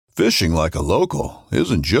Fishing like a local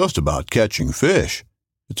isn't just about catching fish.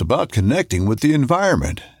 It's about connecting with the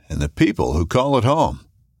environment and the people who call it home.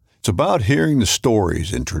 It's about hearing the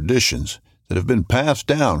stories and traditions that have been passed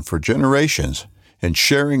down for generations and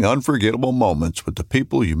sharing unforgettable moments with the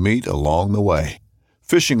people you meet along the way.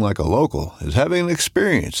 Fishing like a local is having an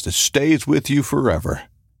experience that stays with you forever.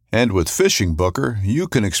 And with Fishing Booker, you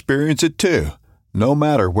can experience it too, no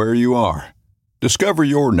matter where you are. Discover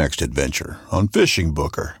your next adventure on Fishing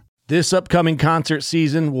Booker. This upcoming concert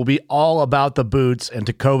season will be all about the boots, and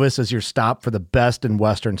Tecovas is your stop for the best in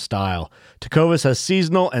Western style. Tecovas has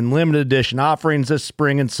seasonal and limited edition offerings this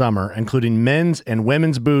spring and summer, including men's and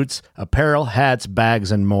women's boots, apparel, hats,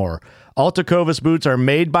 bags, and more. All Tecovas boots are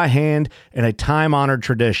made by hand in a time-honored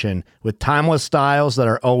tradition with timeless styles that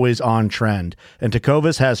are always on trend. And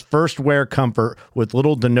Tecovas has first wear comfort with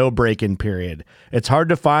little to no break-in period. It's hard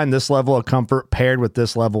to find this level of comfort paired with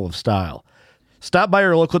this level of style. Stop by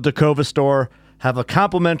your local Tecovas store, have a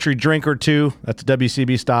complimentary drink or two, that's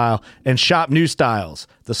WCB style, and shop new styles.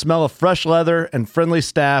 The smell of fresh leather and friendly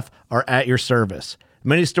staff are at your service.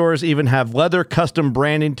 Many stores even have leather custom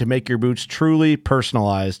branding to make your boots truly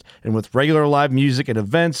personalized. And with regular live music and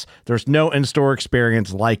events, there's no in-store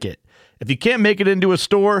experience like it. If you can't make it into a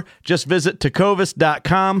store, just visit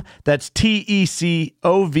tecovas.com. That's TECOVAS.com.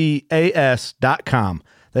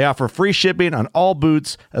 They offer free shipping on all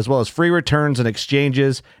boots, as well as free returns and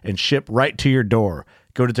exchanges, and ship right to your door.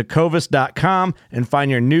 Go to tecovas.com and find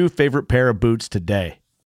your new favorite pair of boots today.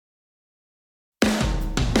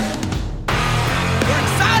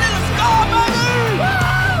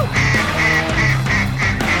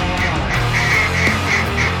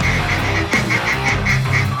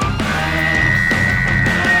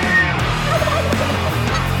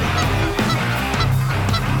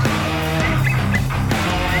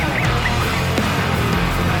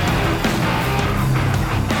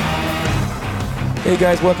 Hey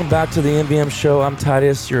guys, welcome back to the MVM show. I'm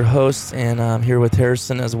Titus, your host, and I'm here with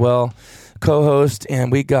Harrison as well, co-host, and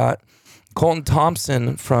we got Colton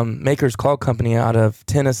Thompson from Maker's Call Company out of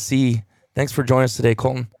Tennessee. Thanks for joining us today,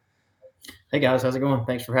 Colton. Hey guys, how's it going?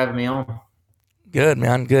 Thanks for having me on. Good,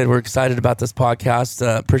 man. Good. We're excited about this podcast.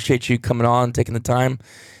 Appreciate you coming on, taking the time.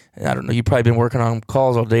 I don't know, you've probably been working on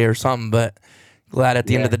calls all day or something, but glad at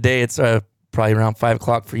the end of the day, it's probably around 5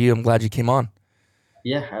 o'clock for you. I'm glad you came on.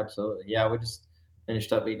 Yeah, absolutely. Yeah, we just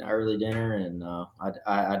finished up eating early dinner, and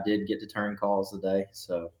I did get to turn calls today.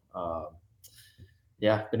 So,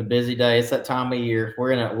 yeah, been a busy day. It's that time of year.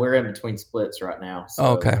 We're in between splits right now. So,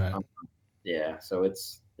 okay. Yeah, so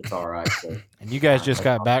it's all right. So, and you guys just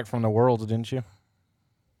got back from the Worlds, didn't you?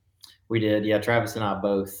 We did. Yeah, Travis and I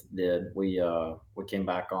both did. We came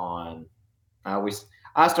back on. I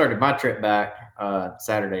started my trip back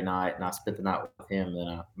Saturday night, and I spent the night with him. And then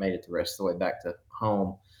I made it the rest of the way back to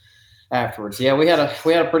home afterwards. Yeah, we had a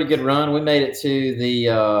pretty good run. We made it to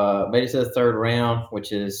the third round,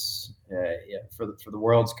 which is for the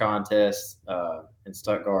Worlds contest in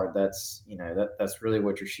Stuttgart. That's that's really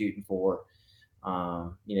what you're shooting for.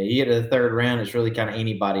 You get to the third round, it's really kind of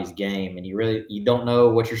anybody's game, and you don't know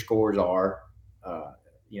what your scores are.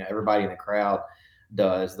 Everybody in the crowd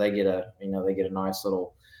does. They get a nice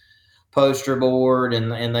little poster board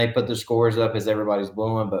and they put the scores up as everybody's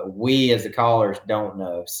blowing, but we as the callers don't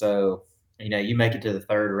know. So, you make it to the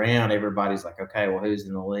third round, everybody's like, okay, well, who's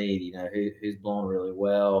in the lead? Who's blowing really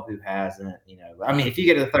well, who hasn't, I mean, if you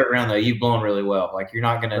get to the third round though, you've blown really well. Like, you're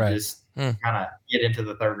not going to just kind of get into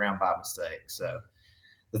the third round by mistake. So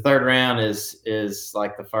the third round is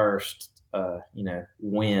like the first,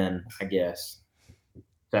 win, I guess, if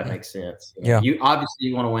that makes sense. You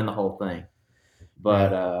obviously want to win the whole thing,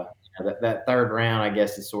 but, that third round, I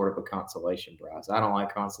guess, is sort of a consolation prize. I don't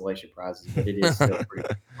like consolation prizes, but it is still pretty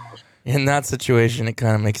good. In that situation, it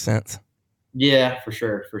kind of makes sense. Yeah, for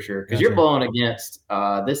sure. Because you're blowing against,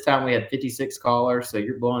 this time we had 56 callers, so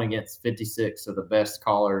you're blowing against 56 of the best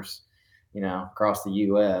callers, across the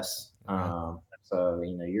U.S. So,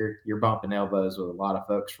 you're bumping elbows with a lot of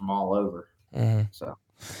folks from all over. Mm-hmm. So.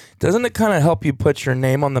 Doesn't it kind of help you put your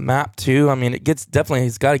name on the map too? I mean, it's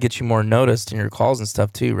got to get you more noticed in your calls and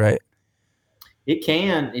stuff too, right? It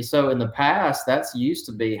can. So in the past, that's used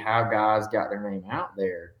to be how guys got their name out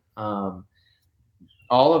there. All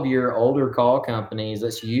of your older call companies,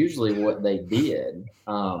 that's usually what they did.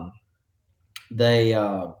 They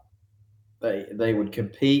would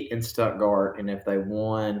compete in Stuttgart, and if they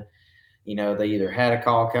won, they either had a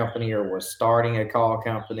call company or was starting a call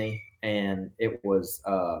company. And it was,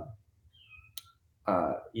 that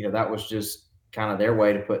was just kind of their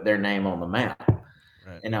way to put their name on the map.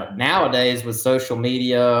 Right. And nowadays with social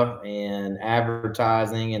media and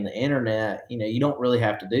advertising and the internet, you don't really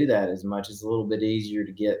have to do that as much. It's a little bit easier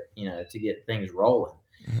to get things rolling.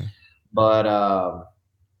 Mhm. But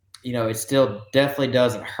it still definitely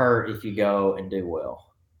doesn't hurt if you go and do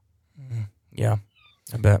well. Mhm. Yeah,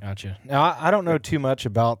 I bet. Gotcha. Now, I don't know too much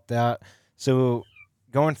about that. So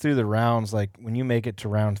going through the rounds, like when you make it to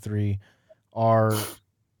round 3,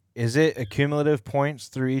 is it accumulative points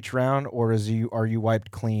through each round, or are you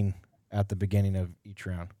wiped clean at the beginning of each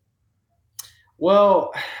round?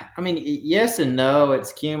 Well, I mean, yes and no.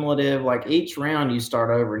 It's cumulative. Like each round, you start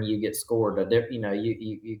over and you get scored.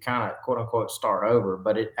 You kind of quote unquote start over.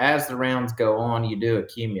 But as the rounds go on, you do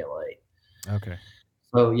accumulate. Okay.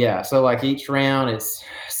 So yeah, so like each round, it's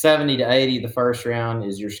 70 to 80. The first round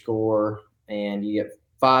is your score, and you get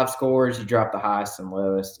 5 scores. You drop the highest and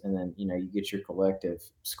lowest, and then you get your collective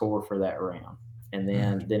score for that round. And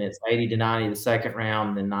then it's 80 to 90 the second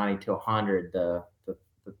round, then 90 to 100 the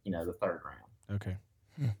third round. Okay.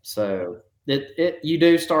 So you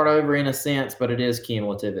do start over in a sense, but it is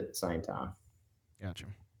cumulative at the same time. Gotcha.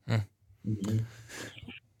 Mm-hmm.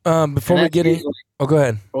 Before we get in, go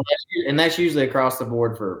ahead. Well, that's usually across the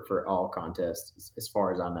board for all contests, as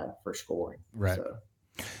far as I know, for scoring. Right.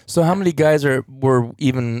 So how many guys were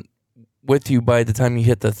even with you by the time you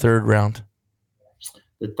hit the third round?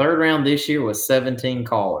 The third round this year was 17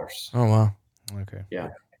 callers. Oh wow. Okay. Yeah.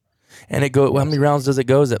 And how many rounds does it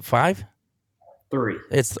go? Is it 5? 3.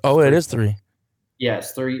 It is 3. Yeah,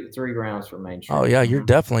 it's three rounds for mainstream. Oh yeah, you're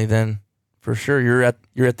definitely then for sure. You're at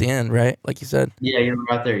the end, right? Like you said. Yeah, you're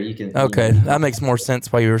right there. You can. Okay, that makes more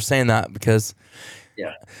sense why you were saying that because.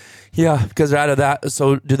 Yeah, because out of that,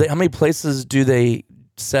 so how many places do they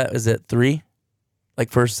set? Is it 3? Like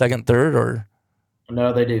first, second, third, or?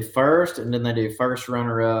 No, they do first, and then they do first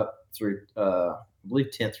runner up through I believe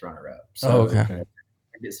 10th runner up. So okay.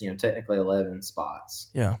 It's technically 11 spots.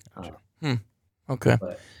 Yeah. Okay.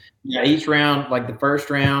 But yeah, each round, like the first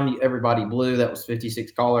round, everybody blew. That was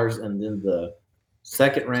 56 callers, and then the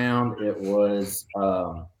second round, it was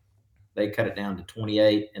they cut it down to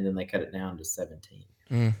 28, and then they cut it down to 17.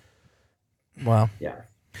 Wow. Yeah,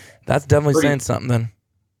 that's definitely saying something then.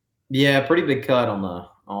 Yeah, pretty big cut on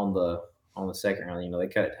the second round. They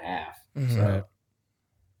cut it to half. Mm-hmm. So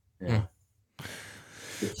yeah.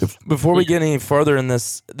 Before we get any further in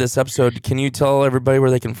this episode, can you tell everybody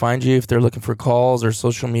where they can find you if they're looking for calls or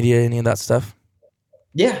social media, any of that stuff?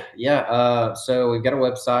 Yeah. So we've got a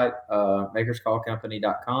website,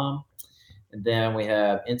 makerscallcompany.com. And then we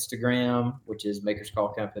have Instagram, which is Makers Call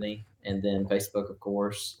Company, and then Facebook, of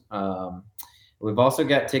course. We've also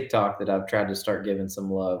got TikTok that I've tried to start giving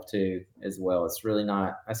some love to as well. It's really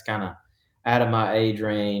that's kind of out of my age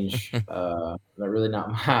range. Really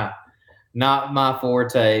not my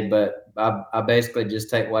forte, but I basically just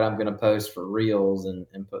take what I'm going to post for reels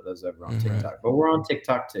and put those over on TikTok. But we're on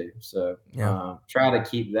TikTok too. So try to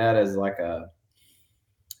keep that as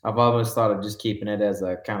I've almost thought of just keeping it as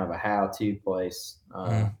a kind of a how-to place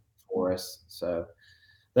for us. So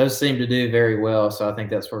those seem to do very well. So I think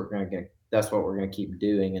that's what we're going to keep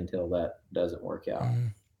doing until that doesn't work out.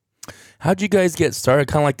 How'd you guys get started?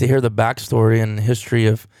 Kind of like to hear the backstory and history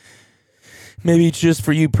of maybe it's just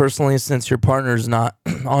for you personally, since your partner's not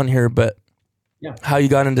on here, but how you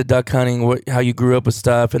got into duck hunting, how you grew up with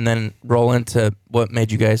stuff, and then roll into what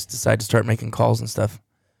made you guys decide to start making calls and stuff.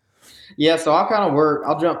 Yeah, so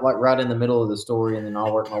I'll jump like right in the middle of the story, and then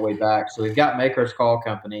I'll work my way back. So we've got Makers Call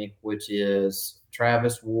Company, which is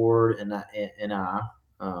Travis Ward and I. And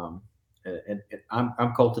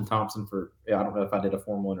I'm Colton Thompson I don't know if I did a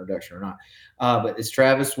formal introduction or not, but it's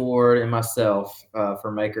Travis Ward and myself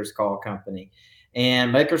for Makers Call Company.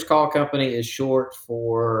 And Makers Call Company is short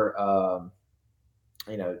for,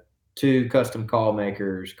 Two Custom Call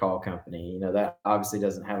Makers Call Company. That obviously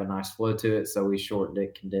doesn't have a nice flow to it, so we shortened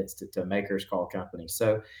it, condensed it to Makers Call Company.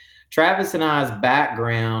 So Travis and I's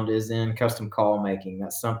background is in custom call making.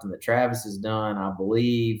 That's something that Travis has done, I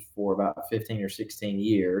believe, for about 15 or 16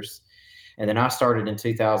 years. And then I started in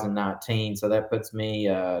 2019. So that puts me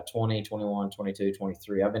 20, 21, 22,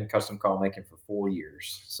 23. I've been custom call making for 4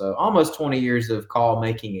 years. So almost 20 years of call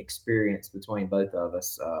making experience between both of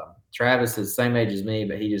us. Travis is the same age as me,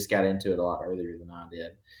 but he just got into it a lot earlier than I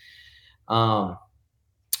did.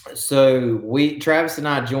 So Travis and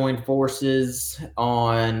I joined forces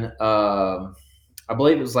on, I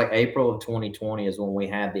believe it was like April of 2020 is when we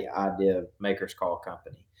had the idea of Makers Call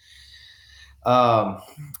Company.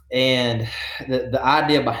 And the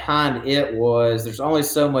idea behind it was there's only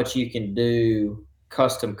so much you can do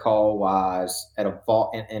custom call wise in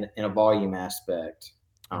a volume aspect.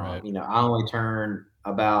 Right. I only turn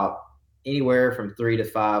about anywhere from 3 to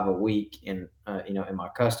 5 a week in in my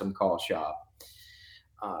custom call shop.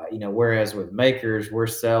 Whereas with makers, we're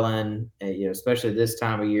selling, especially this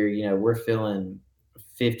time of year, we're filling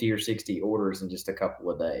 50 or 60 orders in just a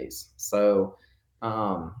couple of days. So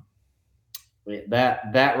that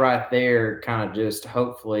right there kind of just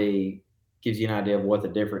hopefully gives you an idea of what the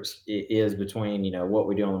difference is between, what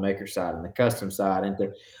we do on the maker side and the custom side. And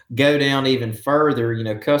to go down even further,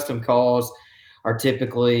 custom calls are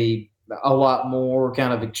typically a lot more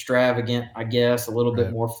kind of extravagant, I guess, a little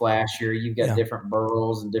bit more flashier. You've got different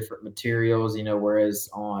burls and different materials, whereas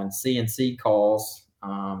on CNC calls,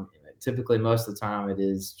 typically most of the time it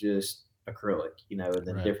is just acrylic, and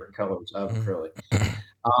then different colors of acrylic.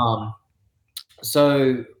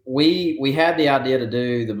 So we had the idea to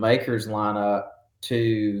do the makers lineup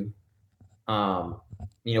to,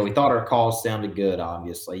 we thought our calls sounded good.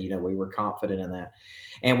 Obviously, we were confident in that,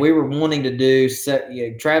 and we were wanting to do.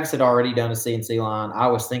 Travis had already done a CNC line. I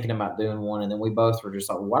was thinking about doing one, and then we both were just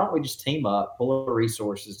like, well, why don't we just team up, pull our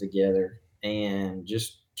resources together, and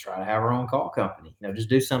just try to have our own call company? Just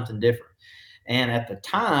do something different. And at the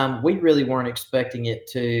time, we really weren't expecting it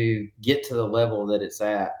to get to the level that it's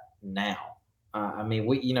at now.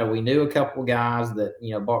 We knew a couple of guys that,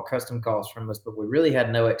 bought custom calls from us, but we really had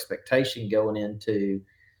no expectation going into,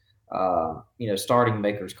 starting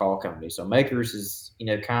Makers Call Company. So Makers is,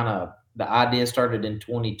 kind of the idea started in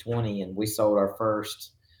 2020, and we sold our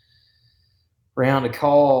first round of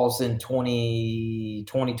calls in 2020,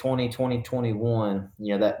 2021,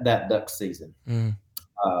 that duck season.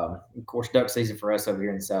 Of course, duck season for us over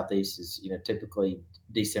here in the Southeast is, typically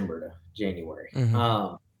December to January.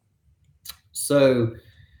 So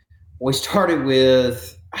we started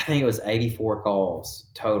with, I think it was 84 calls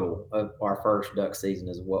total of our first duck season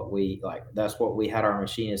is what that's what we had our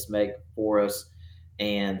machinists make for us.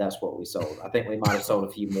 And that's what we sold. I think we might've sold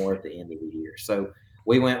a few more at the end of the year. So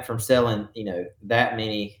we went from selling, that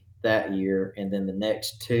many that year. And then the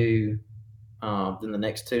next two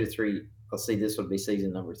to three, let's see, this would be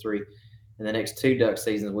season number 3. In the next 2 duck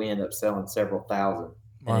seasons, we end up selling several thousand.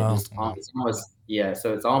 Wow. And it's almost,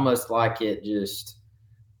 so it's almost like it just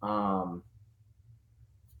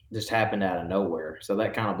happened out of nowhere. So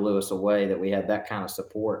that kind of blew us away that we had that kind of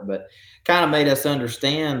support, but kind of made us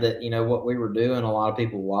understand that, what we were doing, a lot of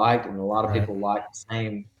people liked, and a lot of people liked the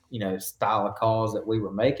same, style of calls that we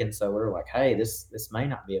were making. So we were like, hey, this may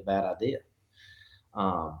not be a bad idea.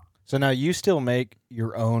 So now you still make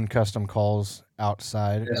your own custom calls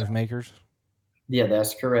outside of Makers? Yeah,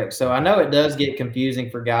 that's correct. So I know it does get confusing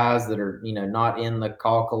for guys that are, not in the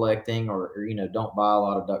call collecting or don't buy a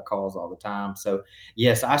lot of duck calls all the time. So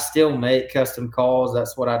yes, I still make custom calls.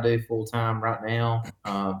 That's what I do full time right now.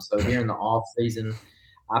 So during the off season,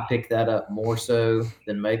 I pick that up more so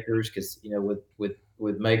than Makers because,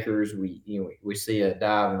 with Makers, we see a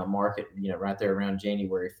dive in the market, right there around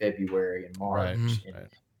January, February, and March. And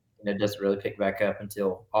it doesn't really pick back up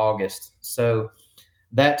until August. So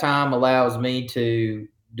that time allows me to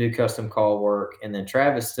do custom call work, and then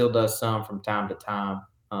Travis still does some from time to time,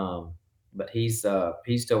 but he's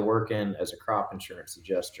still working as a crop insurance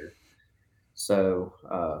adjuster. So,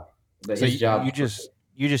 but so his job you just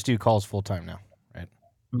do calls full time now, right?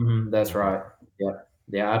 That's right.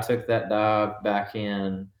 Yeah. I took that dive back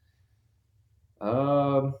in.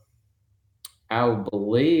 I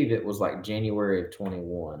believe it was like January of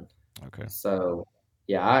 21. Okay. So.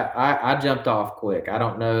 Yeah, I jumped off quick. I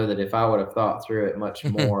don't know that if I would have thought through it much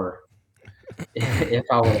more, if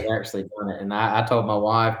I would have actually done it. And I told my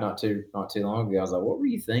wife not too long ago, I was like, what were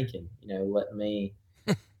you thinking? Let me,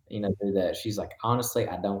 do that. She's like, honestly,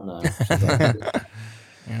 I don't know. She's like,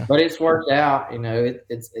 but it's worked out.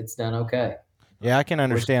 It's done okay. Yeah, I can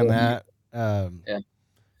understand that. About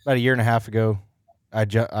a year and a half ago,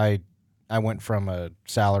 I went from a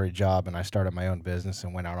salary job and I started my own business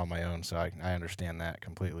and went out on my own. So I understand that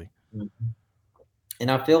completely. And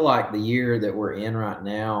I feel like the year that we're in right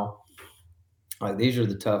now, like these are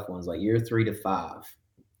the tough ones, like year 3 to 5.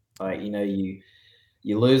 Like,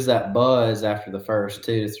 you lose that buzz after the first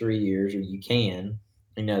 2 to 3 years, or you can,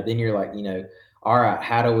 then you're like, all right,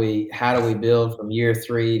 how do we build from year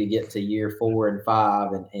 3 to get to year 4 and 5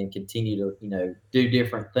 and continue to, do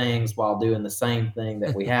different things while doing the same thing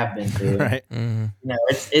that we have been doing. Right.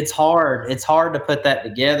 It's hard. It's hard to put that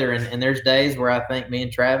together. And there's days where I think me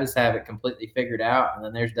and Travis have it completely figured out. And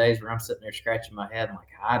then there's days where I'm sitting there scratching my head. I'm like,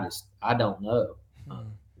 I don't know.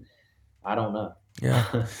 I don't know.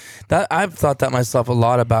 Yeah. That I've thought that myself a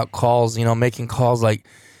lot about calls, making calls like,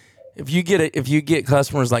 if you get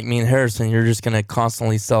customers like me and Harrison, you're just gonna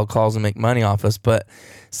constantly sell calls and make money off us. But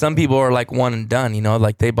some people are like one and done,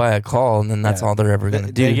 like they buy a call and then that's all they're ever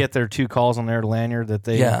gonna do. They get their 2 calls on their lanyard that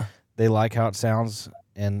they like how it sounds,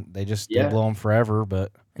 and they blow them forever.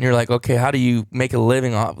 But and you're like, okay, how do you make a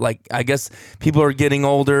living off? Like, I guess people are getting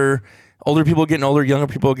older people are getting older, younger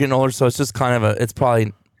people are getting older. So it's just kind of it's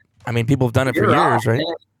probably, I mean, people have done it for years, right?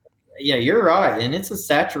 Yeah, you're right, and it's a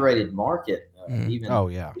saturated market. Even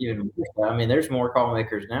I mean, there's more call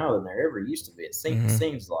makers now than there ever used to be. It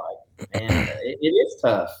seems like, and it is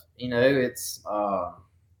tough. It's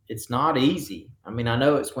not easy. I mean, I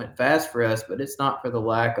know it's went fast for us, but it's not for the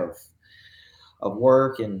lack of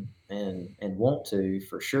work and want to,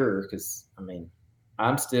 for sure. Because I mean,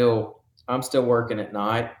 I'm still working at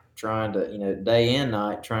night, trying to day and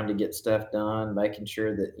night, trying to get stuff done, making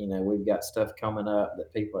sure that we've got stuff coming up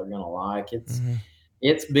that people are going to like.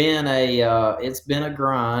 It's been a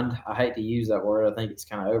grind. I hate to use that word. I think it's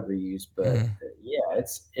kind of overused, but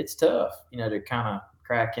it's tough, to kind of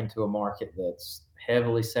crack into a market that's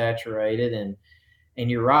heavily saturated. And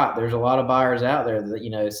you're right. There's a lot of buyers out there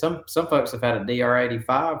that, some folks have had a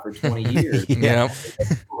DR85 for 20 years. Yeah.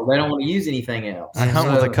 They don't want to use anything else. I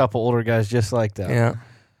hung with a couple older guys just like that. Yeah.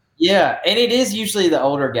 Yeah. And it is usually the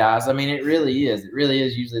older guys. I mean, it really is. It really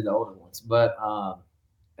is usually the older ones, but,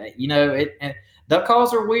 duck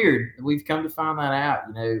calls are weird. We've come to find that out.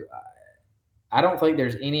 I don't think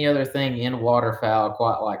there's any other thing in waterfowl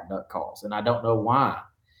quite like duck calls, and I don't know why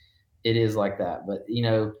it is like that. But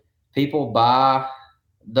people buy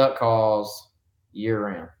duck calls year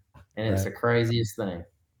round, and it's the craziest thing.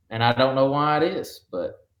 And I don't know why it is,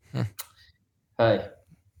 but hey,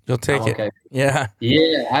 you'll take it. Okay. Yeah.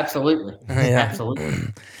 Yeah, absolutely. Yeah. Absolutely.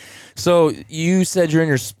 So you said you're in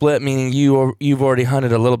your split, meaning you've already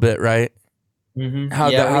hunted a little bit, right? Mm-hmm.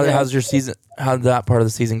 How's your season? How did that part of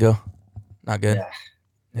the season go? Not good.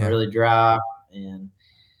 Yeah. Really dry, and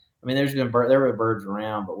I mean, there were birds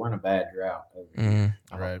around, but we're in a bad drought.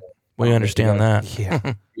 Right. We understand that. Yeah.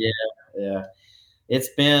 Yeah. It's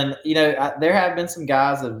been, there have been some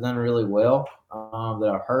guys that have done really well that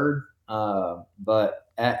I've heard, but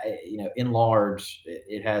in large,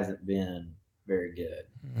 it hasn't been very good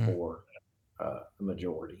for the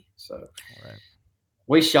majority. So.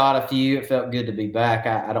 We shot a few. It felt good to be back.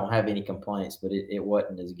 I don't have any complaints, but it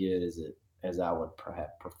wasn't as good as I would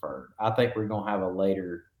perhaps prefer. I think we're going to have a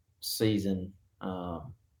later season,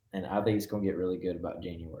 and I think it's going to get really good about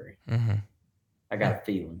January. Mm-hmm. I got a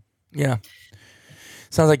feeling. Yeah.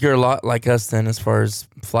 Sounds like you're a lot like us then as far as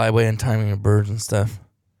flyway and timing of birds and stuff.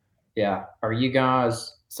 Yeah. Are you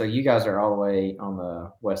guys – so you guys are all the way on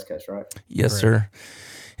the West Coast, right? Yes, sir.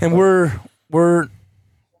 And we're –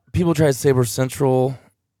 people try to say we're central,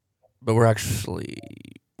 but we're actually,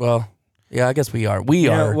 I guess we are. We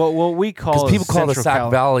are. What we call, because people call the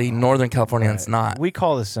Sac Valley Northern California, and it's not. We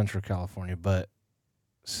call this Central California, but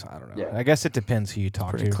I don't know. Yeah. I guess it depends who you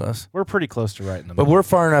talk to. Close. We're pretty close to right in the middle. But we're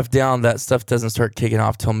far enough down that stuff doesn't start kicking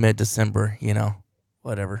off till mid-December,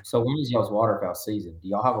 whatever. So when is y'all's waterfowl season? Do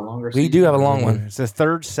y'all have a longer season? We do have a long one. It's the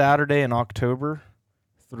third Saturday in October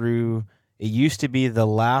through, it used to be the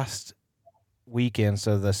last weekend,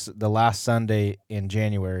 so the last Sunday in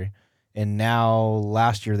January, and now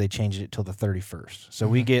last year they changed it till the 31st. So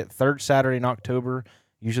we get third Saturday in October,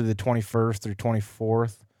 usually the 21st through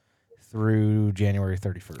 24th through January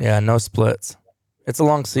 31st. Yeah, no splits. It's a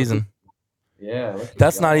long season. Yeah.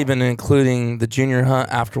 That's not even including the junior hunt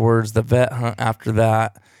afterwards, the vet hunt after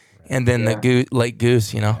that, and then the late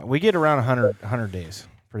goose, We get around 100 days,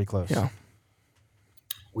 pretty close. Yeah.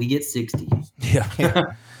 We get 60.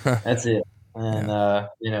 Yeah. That's it. And,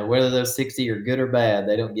 whether those 60 are good or bad,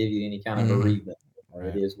 they don't give you any kind of bereavement.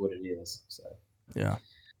 Right. It is what it is. So, yeah.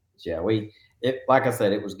 Like I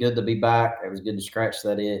said, it was good to be back. It was good to scratch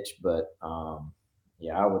that itch. But, I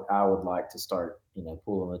would like to start,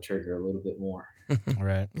 pulling the trigger a little bit more.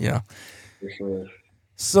 Right. Yeah. For sure.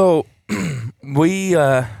 So we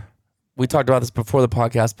talked about this before the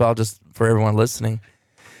podcast, but I'll just, for everyone listening,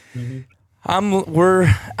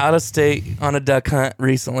 we're out of state on a duck hunt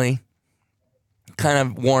recently. Kind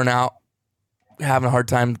of worn out, having a hard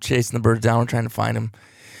time chasing the birds down. We're trying to find them.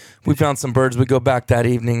 We found some birds. We go back that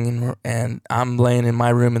evening, and I'm laying in my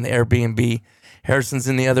room in the Airbnb. Harrison's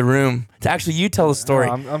in the other room. Actually, you tell the story.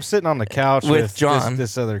 I'm sitting on the couch with John,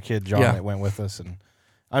 this other kid, John, that went with us, and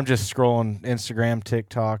I'm just scrolling Instagram,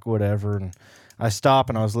 TikTok, whatever, and I stop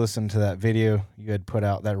and I was listening to that video you had put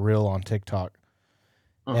out, that reel on TikTok,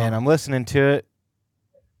 and I'm listening to it.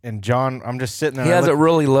 And John, I'm just sitting there. He has it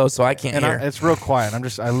really low, so I can't hear. It's real quiet.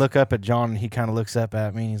 I look up at John, and he kind of looks up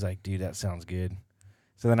at me, and he's like, "Dude, that sounds good."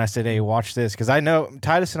 So then I said, hey, watch this. Because I know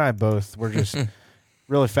Titus and I both were just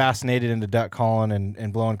really fascinated into duck calling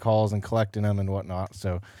and blowing calls and collecting them and whatnot.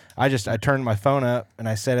 So I turned my phone up and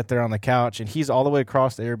I set it there on the couch, and he's all the way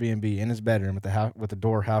across the Airbnb in his bedroom with the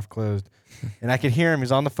door half closed. And I could hear him.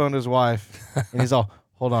 He's on the phone to his wife, and he's all,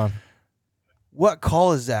 hold on. What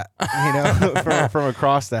call is that? From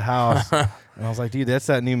across the house. And I was like, dude, that's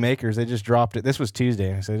that new Makers. They just dropped it. This was Tuesday.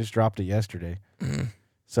 And I said, they just dropped it yesterday.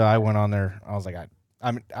 So I went on there. I was like,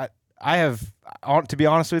 to be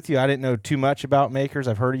honest with you, I didn't know too much about Makers.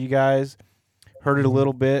 I've heard of you guys, heard it a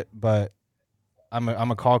little bit, but I'm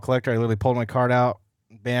a call collector. I literally pulled my card out,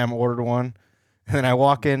 bam, ordered one. And then I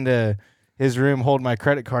walk into his room, hold my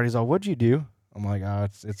credit card. He's all, what'd you do? I'm like, oh,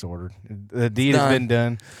 it's ordered. The deed has been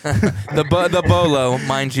done. the Bolo,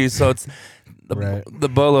 mind you. So it's the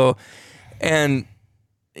Bolo. And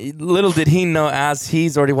little did he know, as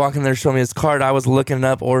he's already walking there showing me his card, I was looking it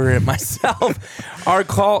up, ordering it myself.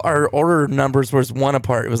 Our order numbers was one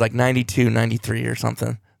apart. It was like 92, 93 or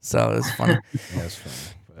something. So it was funny. Yeah, it's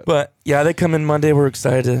funny. But yeah, they come in Monday. We're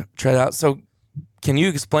excited to try it out. So can you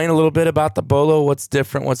explain a little bit about the Bolo? What's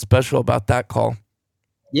different? What's special about that call?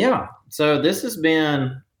 Yeah. So this has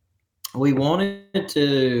been, we wanted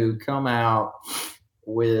to come out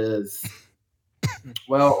with,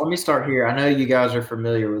 well, let me start here. I know you guys are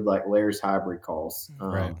familiar with like Lair's hybrid calls.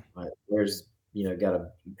 Right. Lair's, got a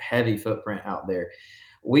heavy footprint out there.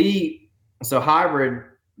 So hybrid,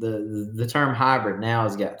 the term hybrid now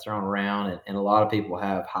has got thrown around, and a lot of people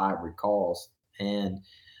have hybrid calls. And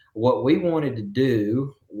what we wanted to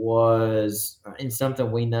do was, and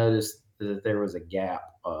something we noticed that there was a gap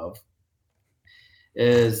of,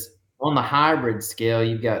 is on the hybrid scale,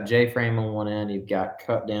 you've got J-frame on one end, you've got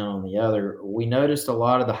cut down on the other. We noticed a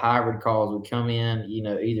lot of the hybrid calls would come in,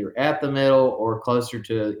 either at the middle or closer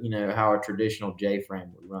to, how a traditional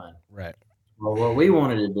J-frame would run. Right. Well, what we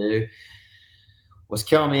wanted to do was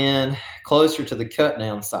come in closer to the cut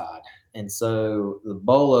down side. And so the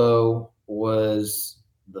Bolo was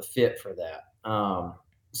the fit for that.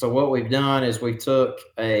 So what we've done is we took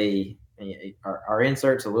our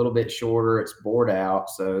insert's a little bit shorter. It's bored out,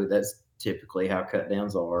 so that's typically how cut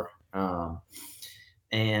downs are.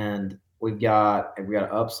 And we've got an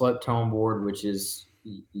upslope tone board, which is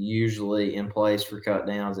usually in place for cut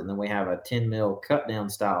downs, and then we have a 10 mil cut down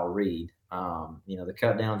style reed. The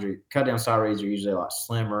cut down style reeds are usually a lot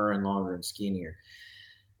slimmer and longer and skinnier.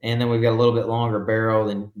 And then we've got a little bit longer barrel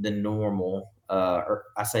than normal, or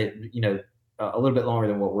I say, a little bit longer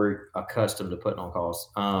than what we're accustomed to putting on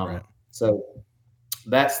calls. Right. So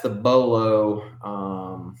that's the Bolo,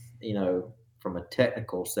 from a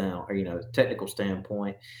technical sound or, technical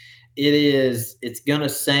standpoint. It's going to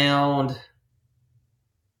sound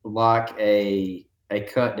like a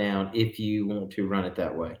cut down if you want to run it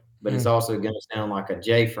that way. But it's also going to sound like a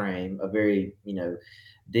J-frame, a very,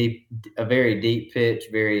 very deep pitch,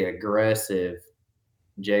 very aggressive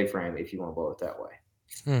J-frame if you want to blow it that way.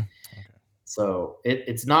 Okay. So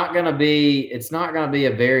it's not going to be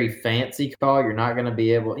a very fancy call. You're not going to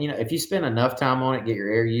be able, if you spend enough time on it, get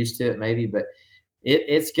your air used to it maybe, but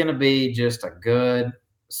it's going to be just a good,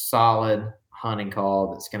 solid hunting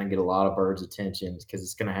call that's going to get a lot of birds' attention because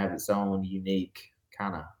it's going to have its own unique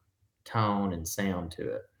kind of tone and sound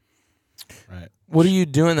to it. Right. What are you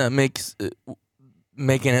doing that makes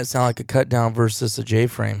making it sound like a cut down versus a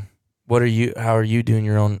J-frame? How are you doing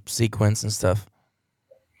your own sequence and stuff?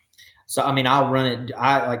 So, I'll run it.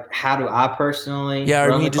 How do I personally? Yeah,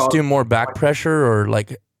 or you just do more back pressure or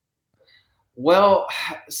like? Well,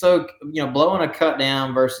 so, blowing a cut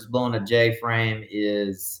down versus blowing a J-frame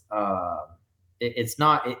is,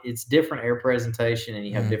 it's different air presentation and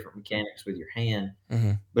you have different mechanics with your hand,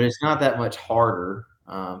 but it's not that much harder.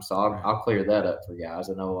 So I'll clear that up for guys.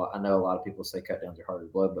 I know a lot of people say cut downs are harder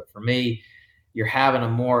to blow, but for me, you're having a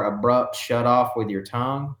more abrupt shut off with your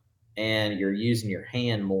tongue, and you're using your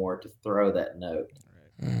hand more to throw that note.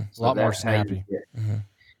 Right. So a lot more snappy.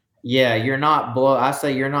 Yeah, you're not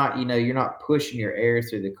you're not pushing your air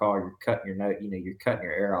through the call. You're cutting your note. You're cutting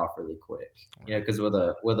your air off really quick. Because with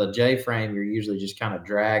a J frame, you're usually just kind of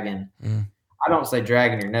dragging. I don't say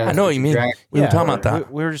dragging your nose. I know what you mean. We were talking about that.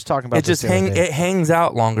 We were just talking about it. Just it hangs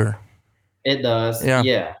out longer. It does.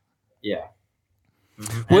 Yeah.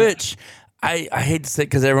 Mm-hmm. Which I hate to say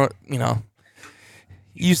because everyone,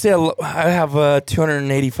 you say I have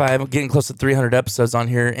 285, getting close to 300 episodes on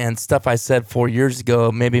here, and stuff I said 4 years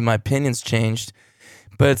ago. Maybe my opinions changed,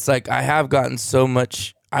 but it's like I have gotten so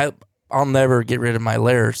much. I'll never get rid of my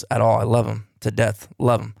Lairs at all. I love them to death.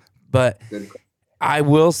 Love them, but I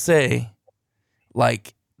will say,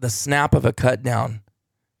 like the snap of a cut down.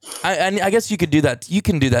 I guess you could do that. You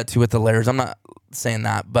can do that too with the Lairs. I'm not saying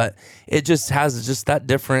that, but it just has just that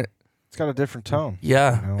different. It's got a different tone.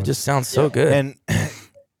 Yeah, you know, it just sounds so good. And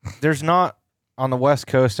there's not on the West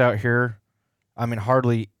Coast out here. I mean,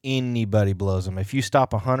 hardly anybody blows them. If you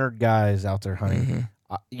stop 100 guys out there hunting,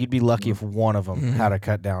 you'd be lucky if one of them had a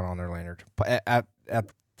cut down on their lanyard at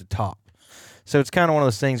the top. So it's kind of one of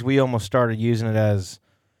those things. We almost started using it as,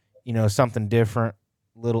 you know, something different.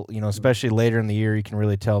 Little, you know, especially later in the year, you can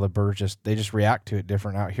really tell the birds they just react to it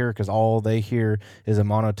different out here because all they hear is a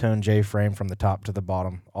monotone J frame from the top to the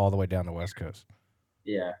bottom, all the way down the West Coast.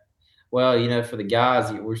 Yeah. Well, you know, for the guys, I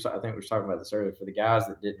think we were talking about this earlier. For the guys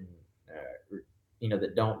that didn't, you know,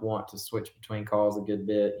 that don't want to switch between calls a good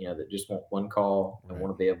bit, you know, that just want one call and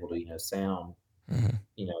want to be able to, you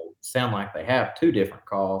know, sound like they have two different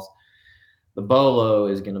calls. The Bolo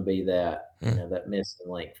is going to be that, you know, that missing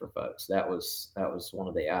link for folks. That was one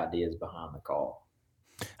of the ideas behind the call.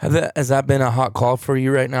 Has that been a hot call for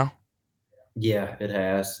you right now? Yeah, it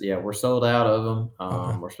has. Yeah, we're sold out of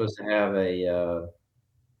them. We're supposed to have a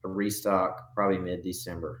restock probably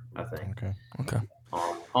mid-December, I think. Okay.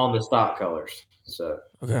 On the stock colors. So.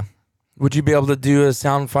 Okay. Would you be able to do a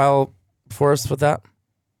sound file for us with that?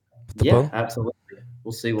 With yeah, absolutely.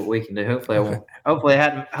 We'll see what we can do. Hopefully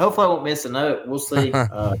I won't miss a note. We'll see.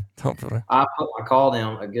 Hopefully. I put my call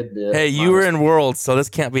down a good bit. Hey, you were in Worlds, so this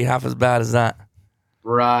can't be half as bad as that.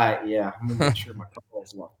 Right, yeah. I'm gonna make sure my call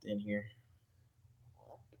is locked in here.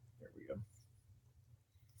 There we go.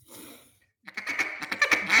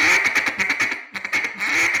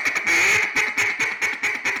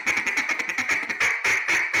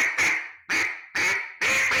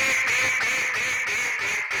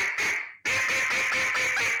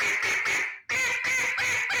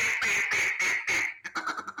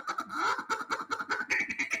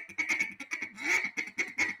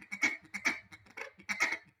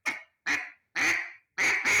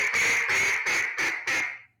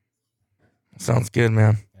 Sounds good,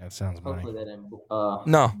 man. Yeah, it sounds money. Hopefully that didn't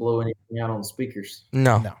No. blow anything out on the speakers.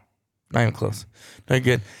 No. Not even close. Not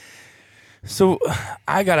good. So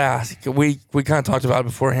I gotta ask. We kind of talked about it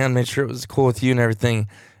beforehand. Made sure it was cool with you and everything.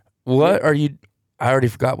 What are you? I already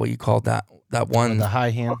forgot what you called that one. The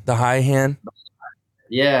high hand. The high hand.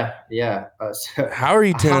 Yeah. So How are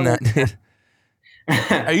you tuning that, dude?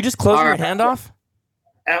 Are you just closing your hand off?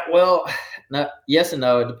 Well, no, yes and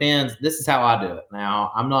no. It depends. This is how I do it.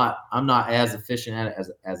 Now, I'm not as efficient at it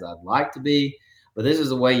as I'd like to be, but this is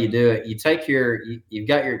the way you do it. You take you've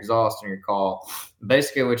got your exhaust on your call.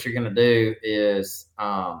 Basically, what you're going to do is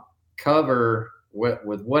cover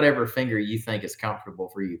with whatever finger you think is comfortable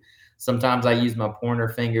for you. Sometimes I use my pointer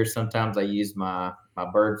finger. Sometimes I use my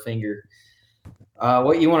bird finger.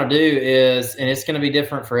 What you want to do is, and it's going to be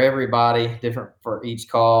different for everybody, different for each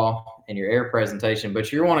call and your air presentation,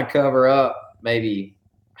 but you want to cover up maybe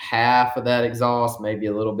half of that exhaust, maybe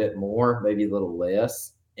a little bit more, maybe a little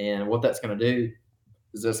less. And what that's going to do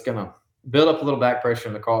is it's going to build up a little back pressure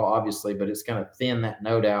in the call, obviously, but it's going to thin that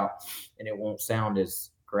note out and it won't sound as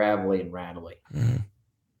gravelly and rattly. Mm-hmm.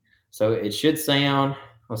 So it should sound,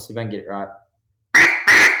 let's see if I can get it right.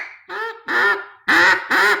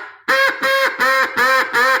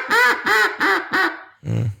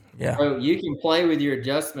 Yeah. So you can play with your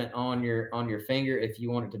adjustment on your finger if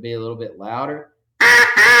you want it to be a little bit louder.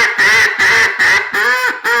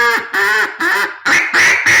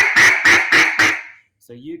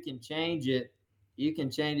 So you can change it. You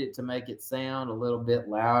can change it to make it sound a little bit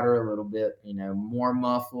louder, a little bit, you know, more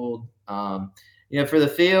muffled. You know, for the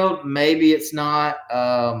field, maybe it's not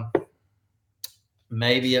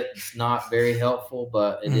very helpful,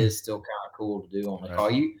 but it is still kind of cool to do on the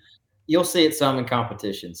call. You'll see it some in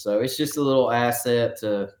competition. So it's just a little asset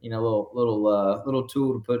to, you know, little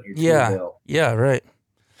tool to put in your tool belt. Yeah, right.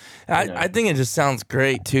 I think it just sounds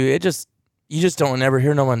great too. You just don't ever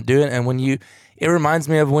hear no one do it. And it reminds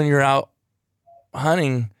me of when you're out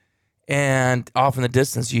hunting and off in the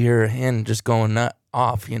distance, you hear a hen just going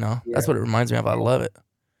off, you know. That's what it reminds me of. I love it.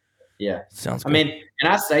 Yeah. Sounds good. I mean,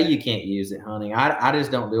 and I say you can't use it hunting. I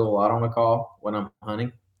just don't do a lot on the call when I'm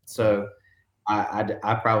hunting. So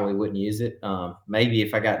I probably wouldn't use it. Maybe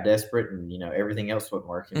if I got desperate and, you know, everything else wasn't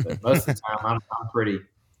working, but most of the time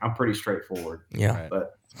I'm pretty straightforward. Yeah.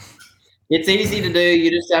 But it's easy to do. You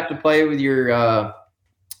just have to play with your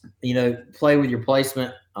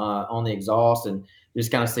placement on the exhaust and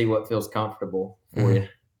just kind of see what feels comfortable for you.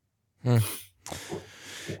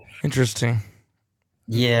 Interesting.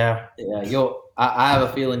 Yeah. I have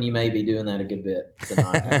a feeling you may be doing that a good bit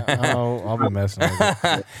tonight. I'll be messing with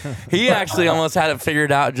it. He actually almost had it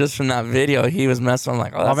figured out just from that video. He was messing. I'm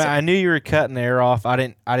like, oh, I knew you were cutting the air off. I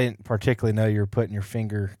didn't particularly know you were putting your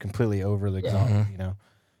finger completely over the exhaust. You know.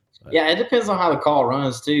 Yeah, it depends on how the call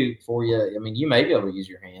runs too for you. I mean, you may be able to use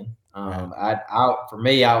your hand. For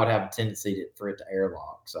me, I would have a tendency for it to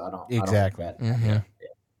airlock, so I don't. Exactly. I don't want that. Mm-hmm.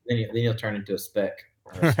 Yeah. Then you'll turn into a speck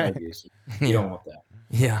or a snow goose. You don't want that.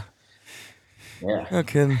 Yeah. Yeah.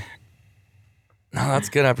 Okay. No, that's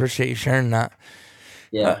good. I appreciate you sharing that.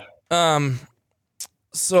 Yeah.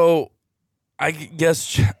 So I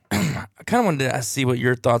guess I kind of wanted to see what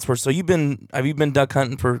your thoughts were. So have you been duck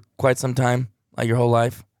hunting for quite some time, like your whole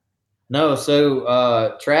life? No,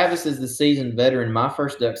 so Travis is the seasoned veteran. My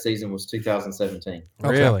first duck season was 2017.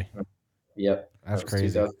 Really? Yep. That's That was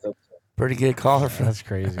crazy. 2017. Pretty good caller for That's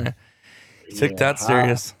crazy. Took that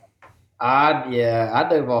serious. I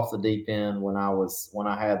dove off the deep end when I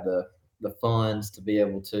had the funds to be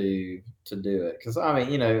able to do it. Because I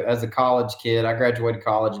mean, as a college kid, I graduated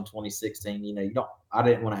college in 2016. I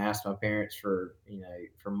didn't want to ask my parents for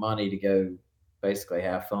money to go basically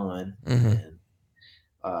have fun. Mm-hmm.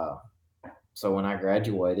 And so when I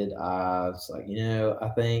graduated, I was like, I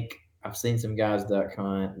think I've seen some guys duck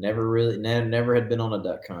hunt. Never had been on a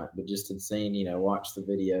duck hunt, but just had seen, watched the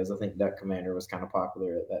videos. I think Duck Commander was kind of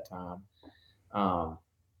popular at that time.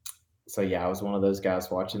 So yeah, I was one of those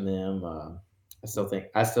guys watching them. I still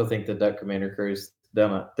think the Duck Commander crew's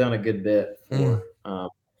done a good bit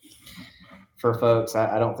for folks.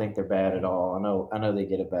 I don't think they're bad at all. I know they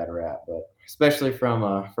get a bad rap, but especially from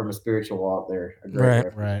a spiritual walk, they're a great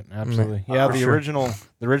reference. Right, absolutely. Yeah, the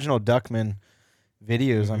original Duckman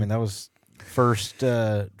videos. I mean, that was first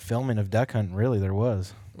filming of duck hunting. Really, there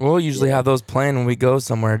was. We'll usually have those playing when we go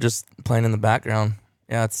somewhere, just playing in the background.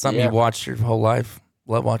 Yeah, it's something you watch your whole life.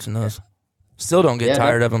 Love watching those. Still don't get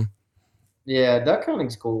tired of them. Yeah, duck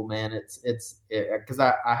hunting's cool, man. It's because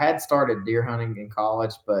I had started deer hunting in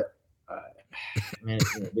college, but man,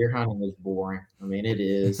 deer hunting is boring. I mean, it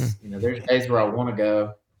is. There's days where I want to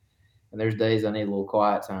go, and there's days I need a little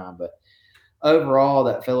quiet time. But overall,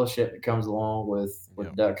 that fellowship that comes along with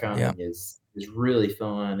duck hunting is really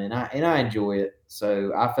fun, and I enjoy it.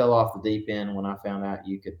 So I fell off the deep end when I found out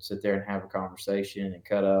you could sit there and have a conversation and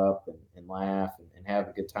cut up and laugh and have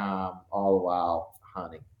a good time all the while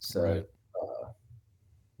hunting. So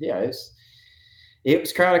it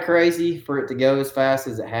was kind of crazy for it to go as fast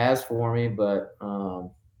as it has for me, but I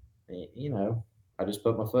just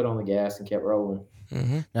put my foot on the gas and kept rolling.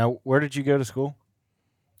 Mm-hmm. Now, where did you go to school?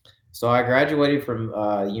 So I graduated from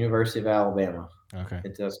University of Alabama. Okay.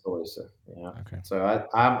 In Tuscaloosa. Yeah. Okay. So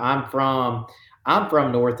I'm from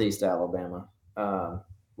Northeast Alabama,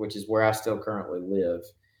 which is where I still currently live.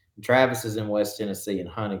 Travis is in West Tennessee in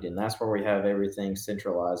Huntington. That's where we have everything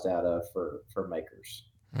centralized out of for makers.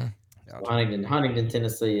 So Huntington,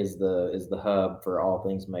 Tennessee is the hub for all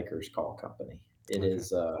things Makers Call Company. It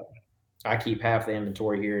is. I keep half the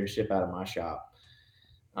inventory here and ship out of my shop.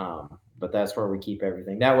 But that's where we keep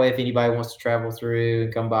everything. That way, if anybody wants to travel through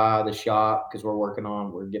and come by the shop, because we're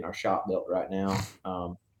getting our shop built right now.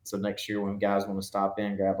 So next year, when guys want to stop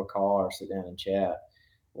in, grab a call, or sit down and chat,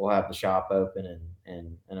 we'll have the shop open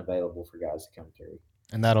and available for guys to come through.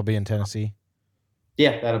 And that'll be in Tennessee?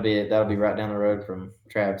 Yeah, that'll be it. That'll be right down the road from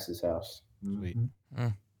Travis's house. Sweet. Mm-hmm.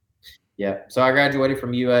 Yeah. So I graduated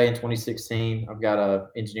from UA in 2016. I've got an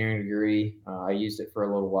engineering degree. I used it for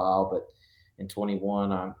a little while, but in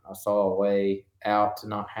 21, I saw a way out to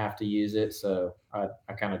not have to use it. So I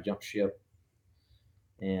kind of jumped ship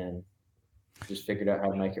and just figured out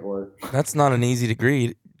how to make it work. That's not an easy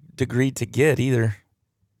degree to get either.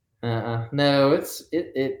 No,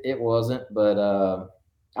 it wasn't, but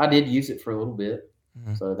I did use it for a little bit.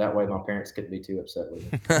 Mm-hmm. So that way my parents couldn't be too upset with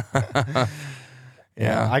me.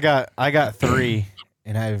 Yeah. I got 3,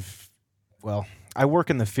 and I work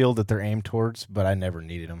in the field that they're aimed towards, but I never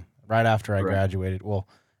needed them. Right after I graduated, well,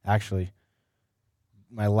 actually,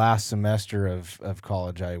 my last semester of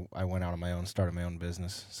college, I went out on my own, started my own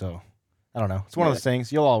business. So I don't know. It's one of those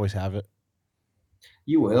things. You'll always have it.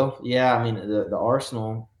 You will. Yeah. I mean, the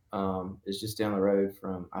Arsenal is just down the road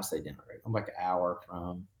I say down the road. I'm like an hour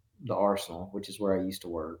from the Arsenal, which is where I used to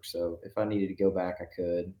work. So if I needed to go back, I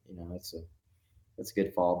could. It's a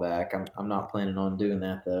good fallback. I'm not planning on doing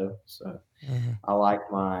that though. So I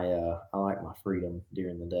like my freedom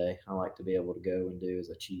during the day. I like to be able to go and do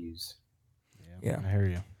as I choose. Yeah, I hear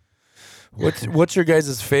you. What's your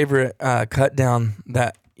guys' favorite cut down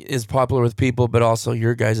that is popular with people, but also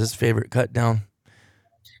your guys' favorite cut down?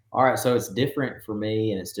 All right, so it's different for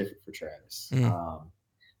me and it's different for Travis.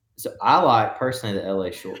 So I like personally the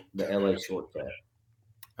LA shortcut.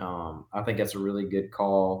 I think that's a really good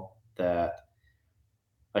call. That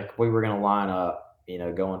like we were going to line up,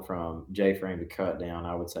 going from J-frame to cut down.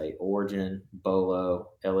 I would say Origin,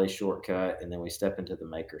 Bolo, LA shortcut, and then we step into the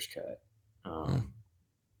Makers cut.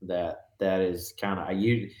 that is kind of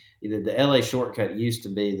the LA shortcut used to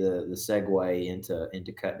be the segue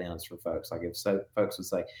into cut downs for folks. Like if folks would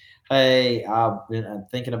say, "Hey, I'm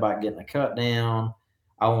thinking about getting a cut down.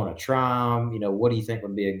 I want to try them. What do you think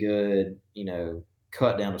would be a good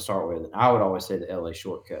cut down to start with?" And I would always say the LA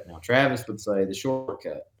shortcut. Now Travis would say the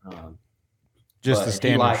shortcut, just the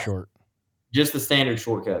standard short, just the standard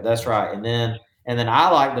shortcut. That's right. And then I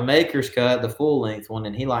like the Maker's cut, the full length one,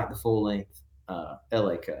 and he liked the full length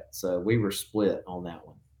LA cut. So we were split on that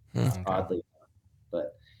one, oddly.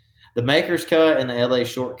 But the Maker's cut and the LA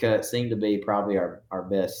shortcut seem to be probably our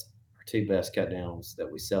two best cut downs that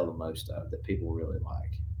we sell the most of, that people really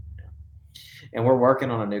like. And we're working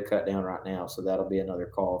on a new cut down right now, so that'll be another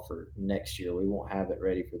call for next year. We won't have it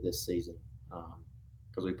ready for this season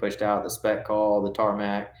because we pushed out the spec call, the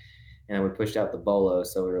tarmac, and then we pushed out the bolo.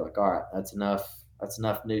 So we were like, all right, that's enough. That's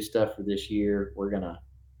enough new stuff for this year. We're gonna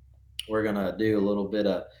do a little bit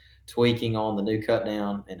of tweaking on the new cut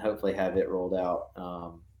down and hopefully have it rolled out.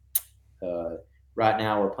 Right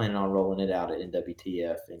now, we're planning on rolling it out at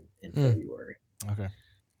NWTF in February. Okay,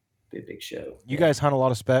 be a big show. You guys hunt a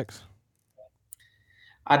lot of specs?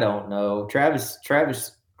 I don't know. Travis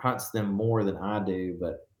hunts them more than I do,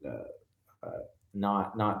 but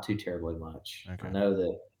not too terribly much. Okay.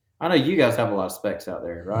 I know you guys have a lot of specs out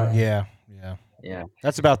there, right? Yeah.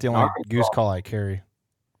 That's about the only goose call I carry.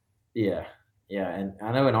 Yeah, and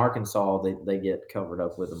I know in Arkansas they get covered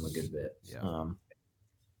up with them a good bit. Yeah.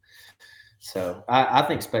 So I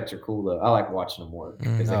think specs are cool though. I like watching them work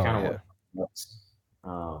because they kind of work.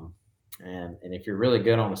 And if you're really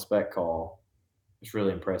good on a spec call, it's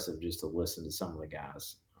really impressive just to listen to some of the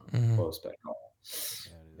guys blow a spec call.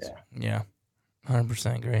 Yeah,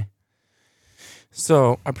 100% agree.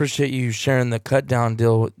 So I appreciate you sharing the cut down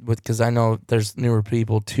deal with because I know there's newer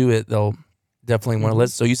people to it. They'll definitely want to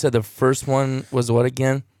listen. So you said the first one was what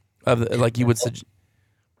again? Like you would suggest.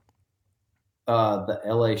 The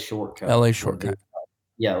LA shortcut. LA shortcut.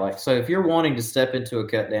 Yeah, so if you're wanting to step into a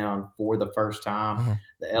cut down for the first time,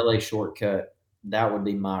 the LA shortcut, that would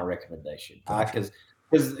be my recommendation. Gotcha.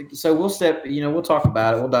 So we'll talk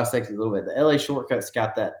about it. We'll dissect it a little bit. The LA shortcut's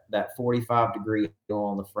got that 45-degree angle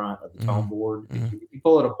on the front of the tone board. If you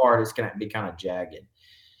pull it apart, it's going to be kind of jagged.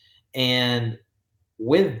 And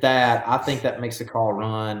with that, I think that makes the call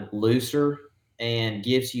run looser and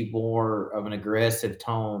gives you more of an aggressive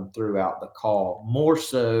tone throughout the call, more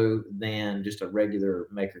so than just a regular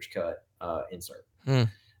Maker's cut insert.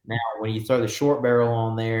 Now, when you throw the short barrel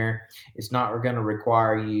on there, it's not going to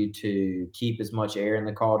require you to keep as much air in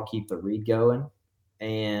the call to keep the reed going,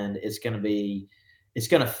 and it's going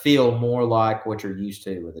to feel more like what you're used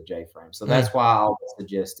to with a J frame. So that's why I always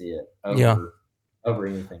suggest it over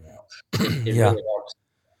anything else. It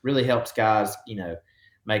really helps guys,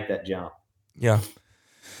 make that jump. Yeah.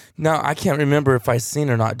 Now I can't remember if I've seen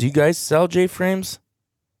or not. Do you guys sell J frames?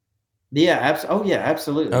 Yeah,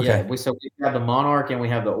 absolutely. Okay. Yeah, we have the Monarch and we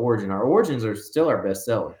have the Origin. Our Origins are still our best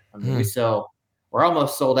seller. I mean, we're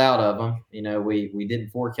almost sold out of them. We didn't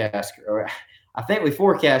forecast, or I think we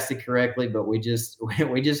forecasted correctly, but we just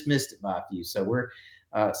missed it by a few. So we're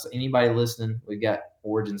so anybody listening, we've got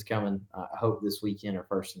Origins coming. I hope this weekend or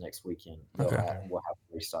first of next weekend. We'll have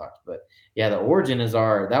restocked. But yeah, the Origin is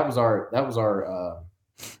that was our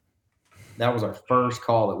first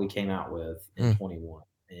call that we came out with in 21,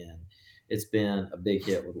 and it's been a big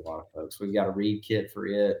hit with a lot of folks. We've got a reed kit for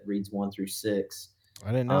it, reeds 1 through 6.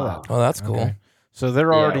 I didn't know that. Oh, that's cool. Okay. So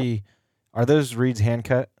they're already are those reeds hand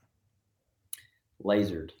cut?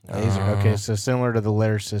 Lasered. Okay, so similar to the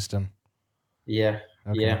layer system. Yeah.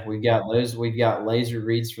 Okay. Yeah, we've got those. We've got laser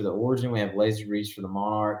reeds for the Origin. We have laser reeds for the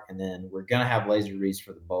Monarch, and then we're gonna have laser reeds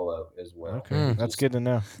for the Bolo as well. Okay, that's good to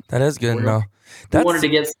know. That is good to know. We wanted to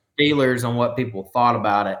get some feelers on what people thought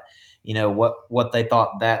about it. What they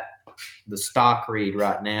thought that the stock reed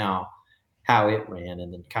right now, how it ran,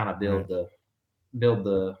 and then kind of build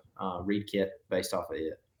the reed kit based off of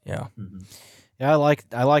it. Yeah. Yeah,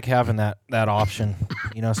 I like having that option.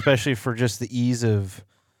 Especially for just the ease of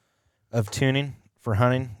tuning for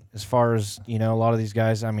hunting. As far as a lot of these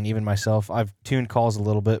guys, I mean, even myself, I've tuned calls a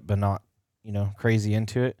little bit, but not crazy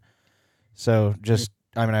into it. So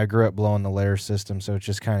I grew up blowing the layer system, so it's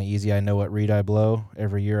just kind of easy. I know what reed I blow.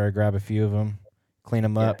 Every year I grab a few of them, clean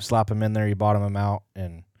them up, slap them in there, you bottom them out,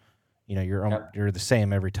 and you're the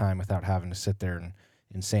same every time without having to sit there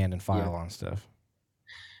and sand and file on stuff.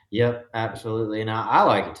 Yep, absolutely. And I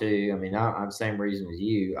like it too. I mean, I'm the same reason as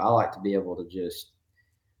you. I like to be able to just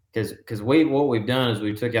because what we've done is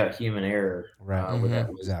we took out human error. Right. With that,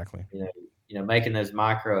 exactly. Making those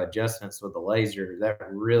micro adjustments with the laser, that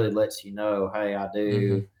really lets hey, I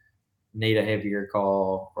do need a heavier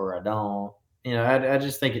call or I don't. I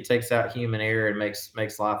just think it takes out human error and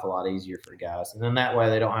makes life a lot easier for guys. And then that way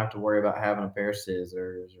they don't have to worry about having a pair of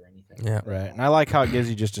scissors or anything. Yeah. like that. Right. And I like how it gives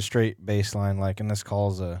you just a straight baseline, like, and this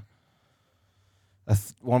call's a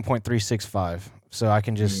 1.365. So I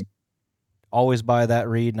can just always buy that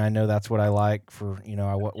read, and I know that's what I like for,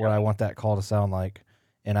 what I want that call to sound like,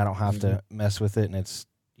 and I don't have to mess with it, and it's,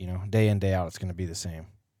 day in, day out, it's going to be the same.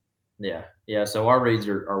 Yeah. Yeah. So our reads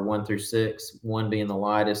are 1 through 6, 1 being the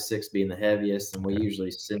lightest, 6 being the heaviest, and we usually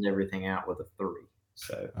send everything out with a 3.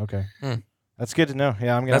 So Okay. That's good to know.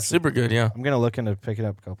 Yeah, That's super good. Yeah. I'm gonna look into picking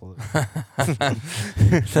up a couple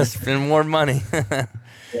of Just spend more money.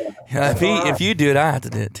 Yeah, if you do it, I have to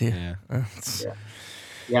do it too.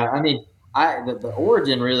 Yeah. I mean, the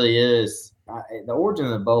origin really is the origin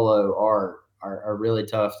and the bolo are really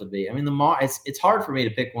tough to beat. I mean, it's hard for me to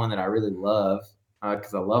pick one that I really love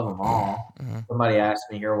because I love them all. Somebody asked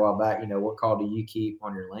me here a while back, what call do you keep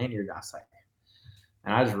on your lanyard? I say,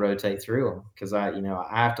 and I just rotate through them because I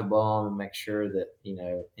have to blow them and make sure that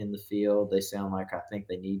in the field they sound like I think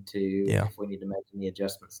they need to. Yeah. If we need to make any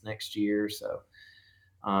adjustments next year, so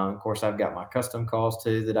of course I've got my custom calls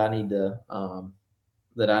too that I need to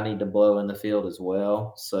blow in the field as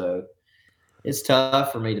well. So it's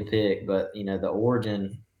tough for me to pick, but the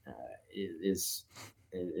origin is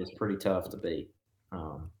pretty tough to beat.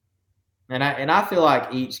 And I feel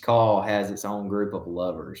like each call has its own group of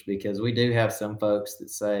lovers because we do have some folks that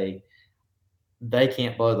say they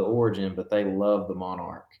can't blow the origin, but they love the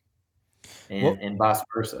monarch, and vice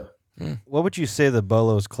versa. What would you say the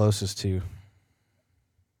bolo's closest to?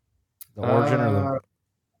 The origin or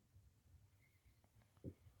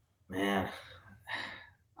the man?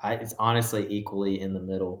 It's honestly equally in the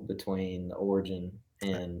middle between the origin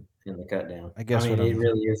and the cut down. I guess it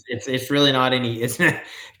really is. It's really not any. It's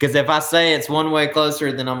because if I say it's one way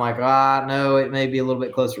closer, then I'm like, no, it may be a little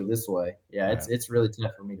bit closer this way. Yeah, it's really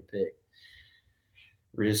tough for me to pick.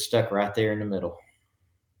 We're just stuck right there in the middle.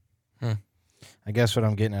 I guess what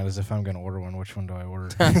I'm getting at is if I'm going to order one, which one do I order?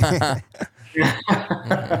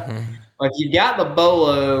 Like you got the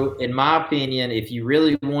bolo, in my opinion, if you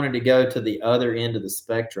really wanted to go to the other end of the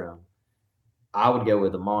spectrum, I would go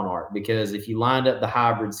with the monarch because if you lined up the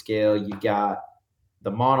hybrid scale, you got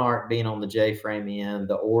the monarch being on the J frame end,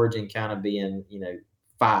 the origin kind of being,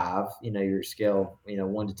 5, your scale,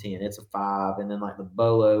 1 to 10, it's a 5. And then like the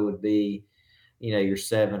bolo would be, your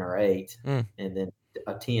 7 or 8. And then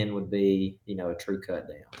a 10 would be, a true cut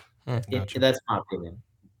down. Gotcha. That's my opinion.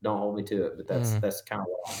 Don't hold me to it, but that's kind of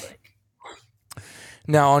what I think.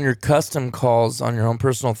 Now, on your custom calls, on your own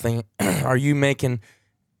personal thing, are you making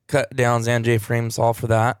cut downs and J frames all for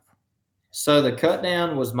that? So the cut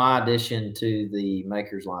down was my addition to the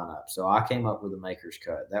Makers lineup. So I came up with the Makers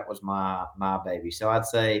cut. That was my baby. So I'd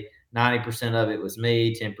say 90% of it was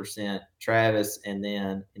me, 10% Travis, and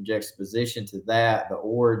then in juxtaposition to that, the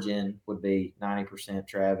origin would be 90%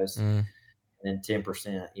 Travis, and then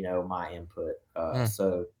 10%, my input.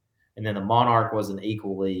 So, and then the Monarch was an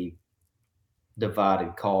equally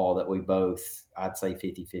divided call that we both, I'd say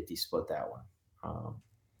 50-50 split that one.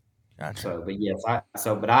 Gotcha. So, but yes,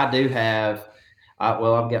 but I do have,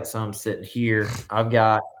 I've got some sitting here. I've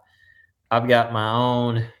got my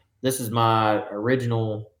own, this is my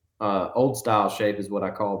original old style shape is what I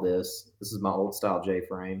call this. This is my old style J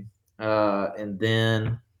frame. And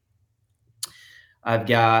then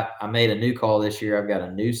I made a new call this year. I've got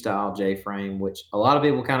a new style J frame, which a lot of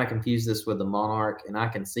people kind of confuse this with the Monarch, and I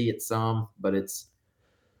can see it some, but it's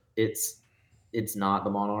not the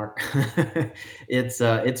Monarch.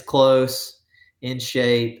 It's close in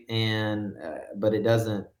shape, and but it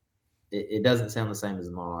doesn't sound the same as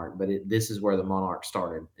the Monarch. But this is where the Monarch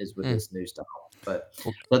started, is with this new style. But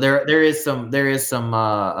there is some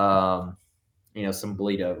some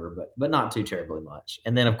bleed over, but not too terribly much.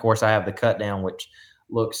 And then of course I have the cut down, which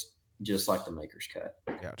looks just like the Maker's cut.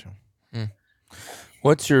 Gotcha.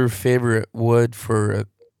 What's your favorite wood for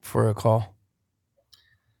a call?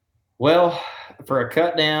 Well, for a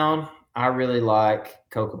cut down, I really like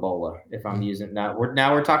Coca-Cola. If I'm using now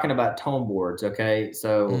we're talking about tone boards, okay?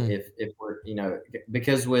 So if we're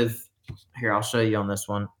because here I'll show you on this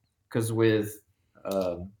one, because with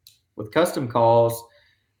custom calls,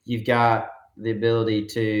 you've got the ability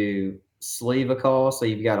to sleeve a call. So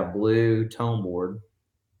you've got a blue tone board,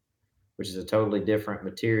 which is a totally different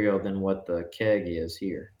material than what the keg is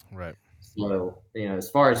here. Right. So, as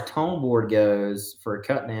far as tone board goes, for a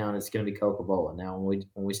cut down, it's going to be Coca-Cola. Now, when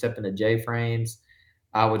we step into J frames,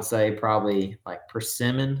 I would say probably like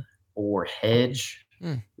Persimmon or Hedge,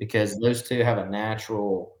 because those two have a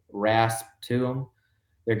natural rasp to them.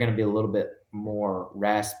 They're going to be a little bit more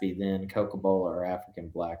raspy than Coca-Cola or African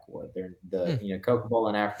Blackwood. Coca-Cola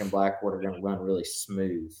and African Blackwood are going to run really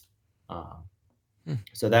smooth.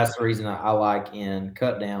 So that's the reason I like in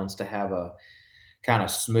cut downs to have a kind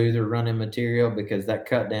of smoother running material, because that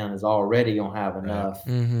cut down is already going to have enough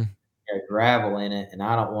gravel in it, and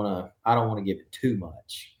I don't want to give it too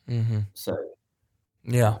much. So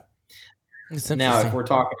yeah. It's now if we're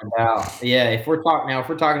talking about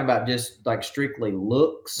just like strictly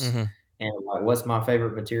looks and like what's my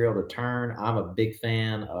favorite material to turn, I'm a big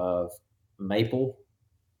fan of maple,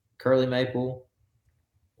 curly maple,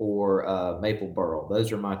 or maple burl.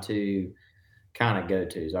 Those are my two kind of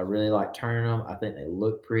go-tos. I really like turning them. I think they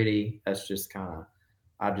look pretty. That's just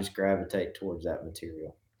I just gravitate towards that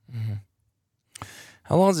material.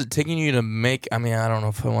 How long is it taking you to make? I mean, I don't know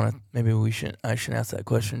if I want to. Maybe I should ask that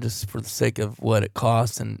question just for the sake of what it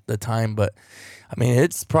costs and the time. But I mean,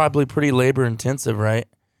 it's probably pretty labor intensive, right?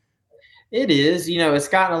 It is. It's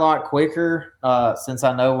gotten a lot quicker since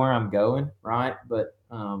I know where I'm going, right? But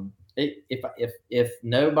if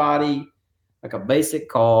nobody, like a basic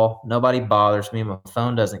call, nobody bothers me, my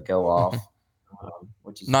phone doesn't go off,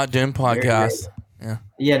 which is not doing podcasts.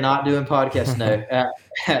 Yeah, not doing podcasts. No,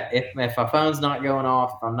 if my phone's not going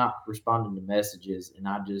off, if I'm not responding to messages, and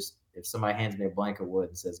if somebody hands me a blank of wood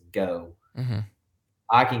and says go,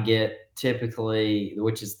 I can get typically,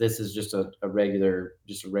 this is just a regular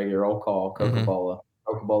old call, Coca-Cola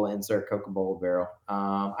insert, Coca-Cola barrel.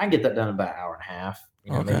 I can get that done in about an hour and a half,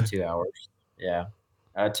 maybe 2 hours. Yeah,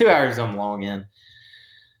 2 hours on the long end.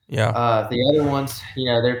 Yeah. The other ones,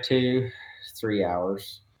 they're 2-3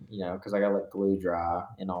 hours. Because I got to let glue dry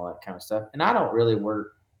and all that kind of stuff. And I don't really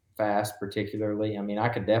work fast particularly. I mean, I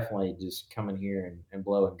could definitely just come in here and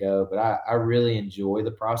blow and go, but I really enjoy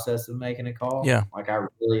the process of making a call. Yeah. Like I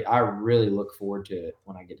really look forward to it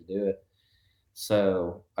when I get to do it.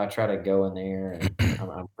 So I try to go in there,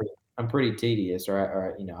 and I'm pretty tedious, or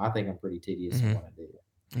I think I'm pretty tedious in what I do.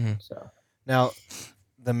 So now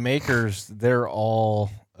the makers, they're all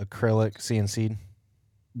acrylic CNC'd.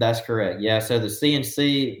 That's correct. Yeah. So the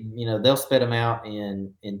CNC, they'll spit them out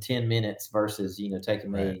in 10 minutes versus, taking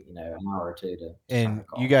me, an hour or two to. And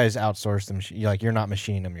you guys outsource them. You're not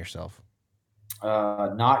machining them yourself.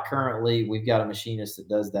 Not currently. We've got a machinist that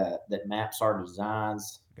does that maps our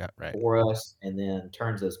designs for us and then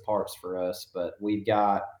turns those parts for us. But we've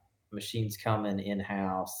got machines coming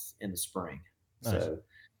in-house in the spring. Nice. So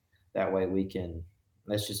that way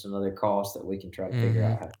that's just another cost that we can try to figure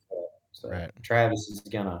out how to cut. So Travis is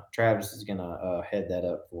gonna head that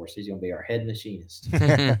up for us. He's gonna be our head machinist.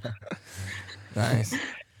 Nice.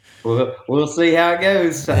 We'll see how it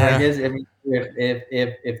goes. Yeah. I guess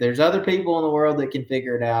if there's other people in the world that can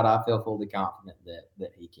figure it out, I feel fully confident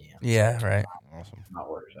that he can. Yeah. So, right. Awesome. Not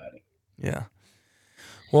worried about it. Yeah.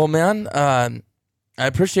 Well, man, I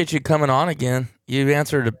appreciate you coming on again. You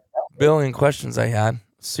answered a billion questions I had.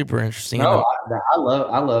 Super interesting. No, I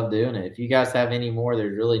love doing it. If you guys have any more,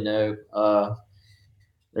 there's really no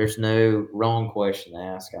wrong question to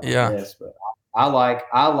ask. I guess, but I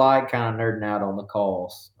like kind of nerding out on the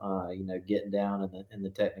calls. Getting down in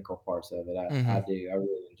the technical parts of it. I do. I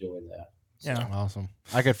really enjoy that. So. Yeah, awesome.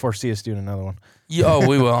 I could foresee us doing another one. Oh,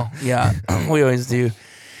 we will. Yeah, we always do.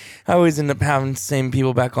 I always end up having the same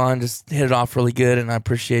people back on. Just hit it off really good, and I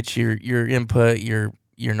appreciate your input, your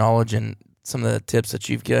knowledge, and some of the tips that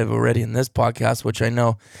you've given already in this podcast, which I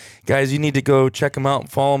know, guys, you need to go check them out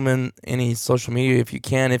and follow them in any social media if you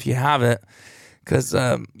can, if you haven't, because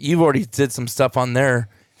you've already did some stuff on there.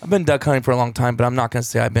 I've been duck hunting for a long time, but I'm not going to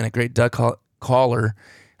say I've been a great duck caller.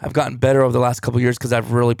 I've gotten better over the last couple of years because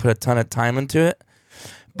I've really put a ton of time into it.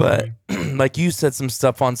 But like you said some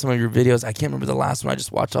stuff on some of your videos. I can't remember the last one I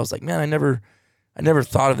just watched. I was like, man, I never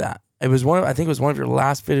thought of that. I think it was one of your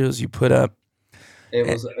last videos you put up. It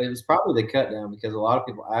was probably the cut down, because a lot of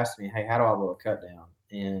people asked me, hey, how do I blow a cut down?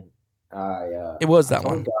 And it was that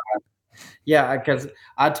one. Yeah, because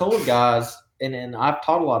I told guys, and I've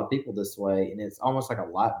taught a lot of people this way, and it's almost like a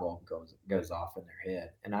light bulb goes off in their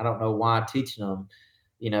head. And I don't know why I'm teaching them,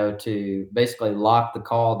 to basically lock the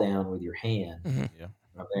call down with your hand. Yeah.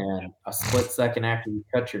 And then a split second after you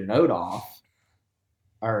cut your note off,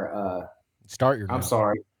 or start your note. I'm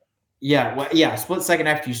sorry. Yeah, a split second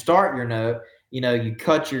after you start your note, you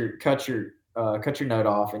cut your note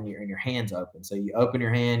off and your hand's open. So you open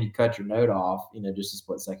your hand, you cut your note off, just a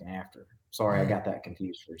split second after. Sorry, I got that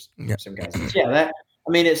confused for some guys. Yeah,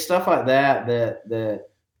 it's stuff like that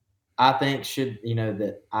I think should,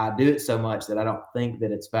 that I do it so much that I don't think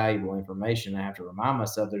that it's valuable information. I have to remind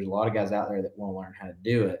myself there's a lot of guys out there that want to learn how to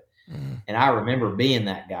do it. And I remember being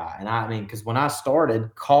that guy. And because when I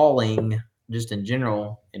started calling just in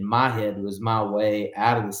general, in my head, was my way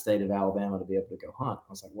out of the state of Alabama to be able to go hunt.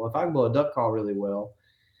 I was like, well, if I can blow a duck call really well,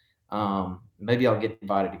 maybe I'll get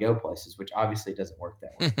invited to go places, which obviously doesn't work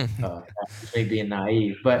that way. That's me being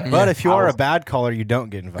naive. But if you are a bad caller, you don't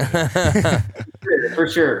get invited. For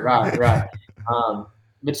sure. Right.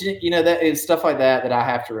 But that it's stuff like that I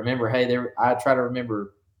have to remember. Hey, I try to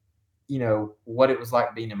remember, what it was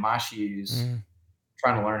like being in my shoes,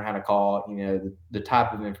 trying to learn how to call, the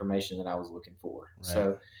type of information that I was looking for. Right.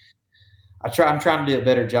 So I'm trying to do a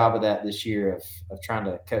better job of that this year of trying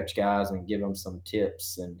to coach guys and give them some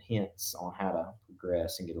tips and hints on how to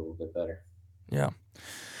progress and get a little bit better. Yeah.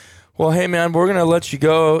 Well, hey, man, we're going to let you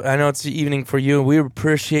go. I know it's the evening for you. We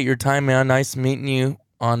appreciate your time, man. Nice meeting you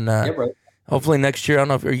on hopefully next year. I don't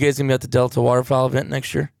know, are you guys going to be at the Delta Waterfowl event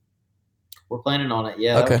next year? We're planning on it.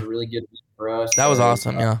 Yeah, okay. That was a really good week for us. That was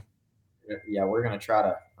awesome, yeah. Yeah, we're going to try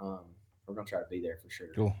to be there for sure.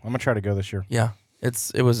 Cool. I'm going to try to go this year. Yeah.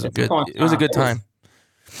 It was a good time.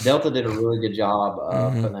 Delta did a really good job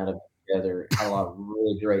putting that event together. Had a lot of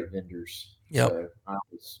really great vendors. Yep.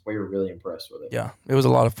 So we were really impressed with it. Yeah, it was a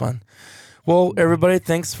lot of fun. Well, everybody,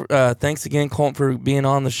 thanks again, Colton, for being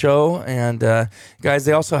on the show. And guys,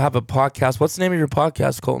 they also have a podcast. What's the name of your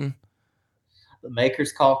podcast, Colton? The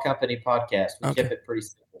Makers Call Company podcast. We kept it pretty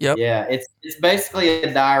simple. Yep. Yeah, it's basically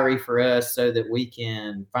a diary for us so that we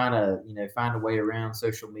can find a way around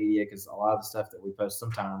social media, because a lot of the stuff that we post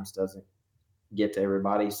sometimes doesn't get to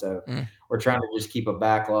everybody. So we're trying to just keep a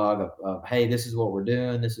backlog of, hey, this is what we're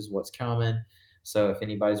doing, this is what's coming. So if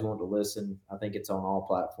anybody's wanting to listen, I think it's on all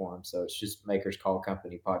platforms. So it's just Makers Call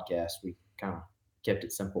Company podcast. We kind of kept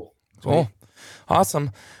it simple. Cool. Awesome.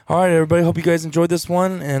 All right, everybody. Hope you guys enjoyed this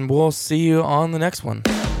one, and we'll see you on the next one.